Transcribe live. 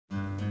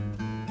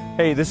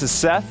Hey, this is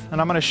Seth, and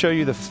I'm going to show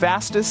you the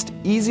fastest,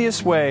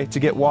 easiest way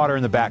to get water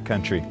in the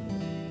backcountry.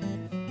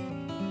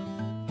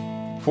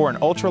 For an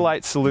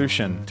ultralight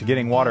solution to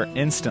getting water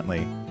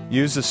instantly,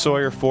 use the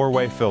Sawyer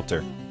 4-way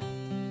filter.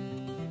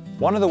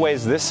 One of the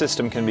ways this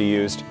system can be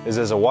used is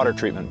as a water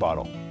treatment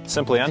bottle.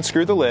 Simply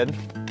unscrew the lid,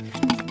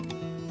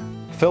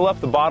 fill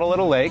up the bottle at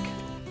a lake,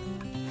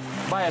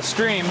 by a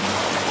stream,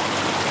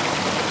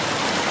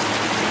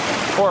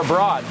 or a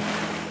broad.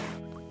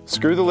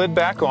 Screw the lid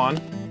back on,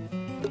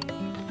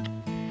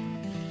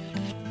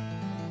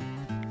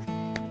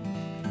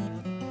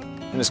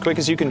 and as quick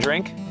as you can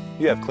drink,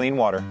 you have clean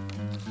water.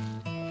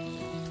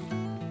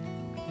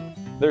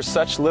 There's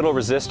such little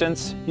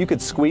resistance, you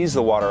could squeeze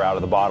the water out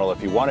of the bottle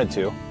if you wanted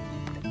to.